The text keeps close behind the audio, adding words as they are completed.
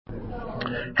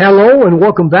Hello and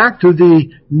welcome back to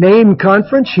the NAME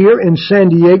conference here in San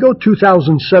Diego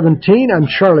 2017. I'm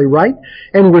Charlie Wright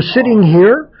and we're sitting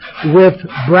here with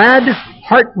Brad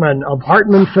Hartman of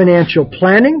Hartman Financial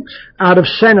Planning out of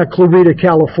Santa Clarita,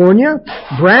 California.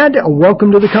 Brad,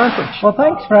 welcome to the conference. Well,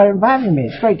 thanks for having me.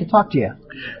 It's great to talk to you.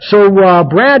 So,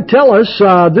 Brad, tell us,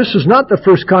 this is not the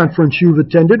first conference you've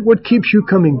attended. What keeps you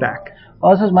coming back?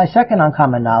 Well, this is my second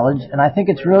Uncommon Knowledge, and I think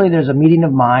it's really, there's a meeting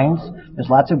of minds. There's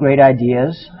lots of great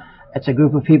ideas. It's a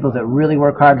group of people that really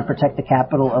work hard to protect the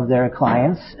capital of their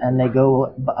clients, and they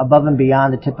go above and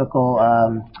beyond the typical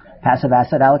passive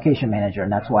asset allocation manager,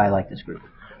 and that's why I like this group.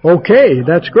 Okay,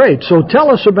 that's great. So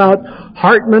tell us about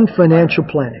Hartman Financial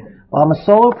Planning. Well, I'm a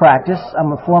solo practice.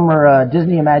 I'm a former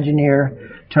Disney Imagineer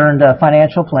turned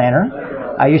financial planner.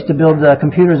 I used to build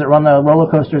computers that run the roller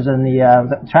coasters and the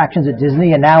attractions at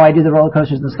Disney, and now I do the roller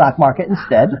coasters in the stock market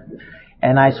instead.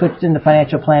 And I switched into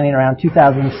financial planning around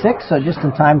 2006, so just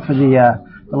in time for the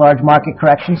large market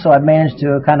correction. So I've managed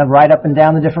to kind of ride up and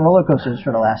down the different roller coasters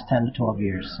for the last 10 to 12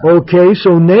 years. So. Okay,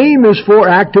 so NAME is for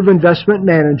active investment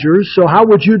managers. So how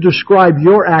would you describe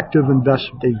your active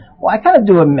investing? Well, I kind of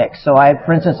do a mix. So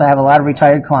for instance, I have a lot of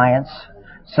retired clients.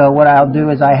 So what I'll do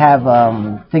is I have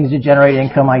things to generate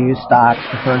income. I use stocks,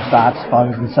 preferred stocks,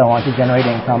 funds, and so on to generate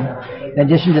income. In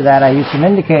addition to that, I use some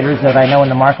indicators that I know when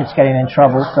the market's getting in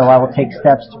trouble, so I will take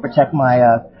steps to protect my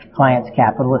client's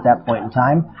capital at that point in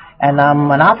time. And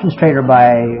I'm an options trader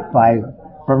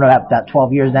for about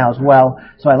 12 years now as well.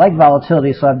 So I like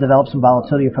volatility, so I've developed some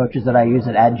volatility approaches that I use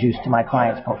that add juice to my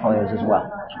clients' portfolios as well.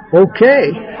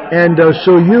 Okay, and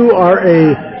so you are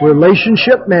a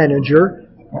relationship manager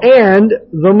and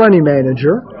the money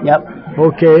manager. Yep.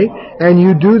 Okay. And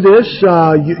you do this,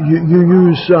 you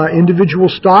use individual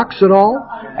stocks at all?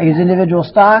 I use individual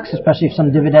stocks, especially some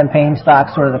dividend-paying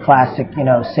stocks, sort of the classic,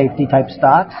 safety-type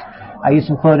stocks. I use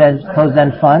some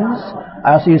closed-end funds.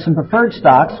 I also use some preferred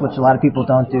stocks, which a lot of people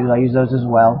don't do. I use those as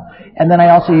well. And then I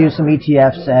also use some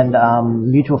ETFs and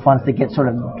mutual funds to get sort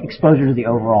of exposure to the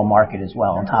overall market as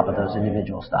well on top of those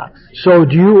individual stocks. So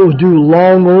do you do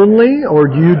long only, or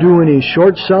do you do any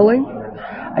short selling?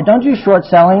 I don't do short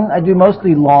selling. I do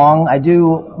mostly long.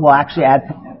 Will actually add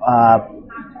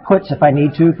puts if I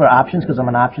need to for options because I'm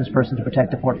an options person to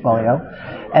protect the portfolio.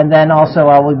 And then also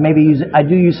I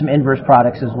do use some inverse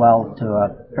products as well to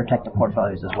protect the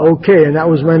portfolios as well. Okay, and that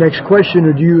was my next question.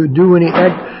 Do you do any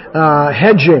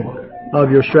hedging of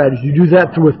your strategy? You do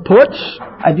that with puts?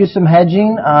 I do some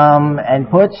hedging and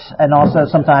puts, and also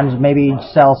sometimes maybe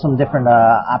sell some different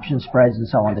option spreads and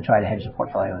so on to try to hedge the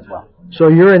portfolio as well. So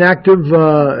you're an active,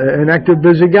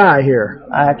 busy guy here.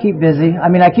 I keep busy.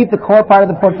 I keep the core part of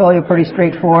the portfolio pretty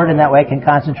straightforward, and that way I can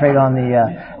concentrate on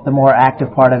the more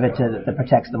active part of it that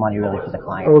protects the money really for the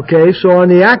client. Okay, so on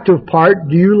the active part,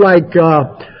 do you like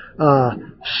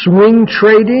swing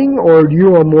trading, or do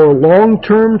you are more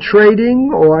long-term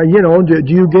trading, or do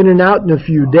you get in out in a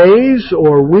few days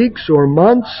or weeks or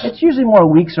months? It's usually more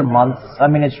weeks or months.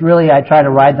 It's really I try to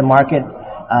ride the market.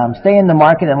 Stay in the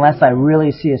market unless I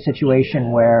really see a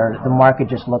situation where the market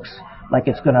just looks like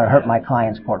it's going to hurt my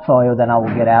client's portfolio, then I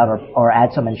will get out or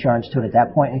add some insurance to it at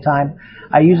that point in time.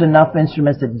 I use enough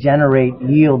instruments that generate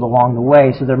yield along the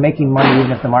way, so they're making money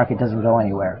even if the market doesn't go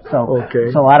anywhere. So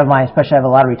a lot of mine, especially I have a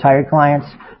lot of retired clients,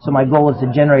 so my goal is to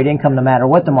generate income no matter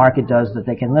what the market does that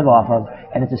they can live off of,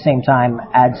 and at the same time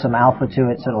add some alpha to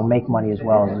it so it'll make money as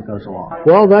well as it goes along.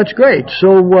 Well, that's great.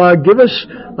 So give us,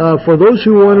 for those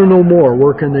who want to know more,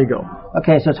 where can they go?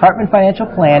 Okay, so it's Hartman Financial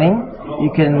Planning.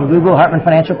 You can Google Hartman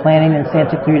Financial Planning in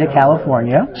Santa Clarita,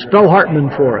 California. Spell Hartman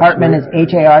for us. Hartman is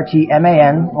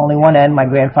Hartman, only one N. My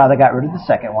grandfather got rid of the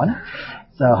second one.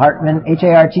 So Hartman,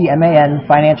 Hartman,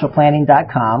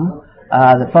 financialplanning.com.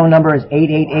 The phone number is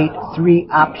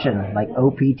 8883-OPTION, like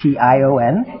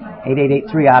OPTION.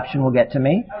 8883-OPTION will get to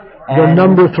me. And the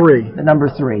number 3. The number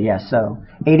 3, yes. So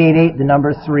 888, the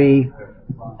number 3,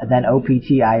 then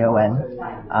OPTION.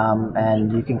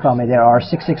 And you can call me there, or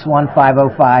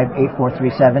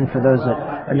 661-505-8437. For those that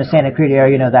are in the Santa Clarita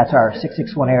area, that's our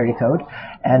 661 area code.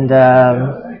 And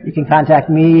you can contact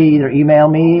me, either email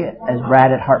me as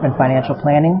Brad at Hartman Financial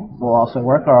Planning will also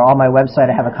work, or on my website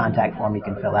I have a contact form you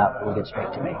can fill out. It will get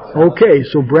straight to me. Okay,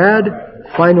 so Brad,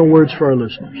 final words for our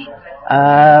listeners.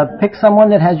 Pick someone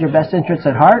that has your best interests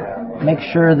at heart. Make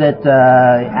sure that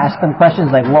ask them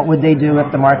questions like what would they do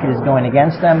if the market is going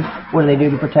against them? What do they do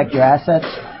to protect your assets?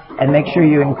 And make sure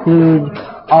you include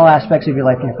all aspects of your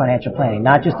life in your financial planning.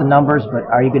 Not just the numbers, but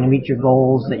are you going to meet your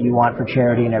goals that you want for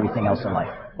charity and everything else in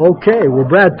life? Okay. Well,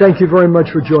 Brad, thank you very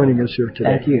much for joining us here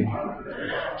today. Thank you.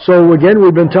 So again,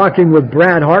 we've been talking with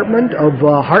Brad Hartman of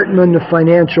Hartman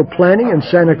Financial Planning in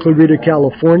Santa Clarita,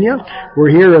 California. We're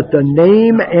here at the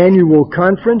NAME Annual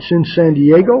Conference in San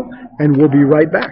Diego, and we'll be right back.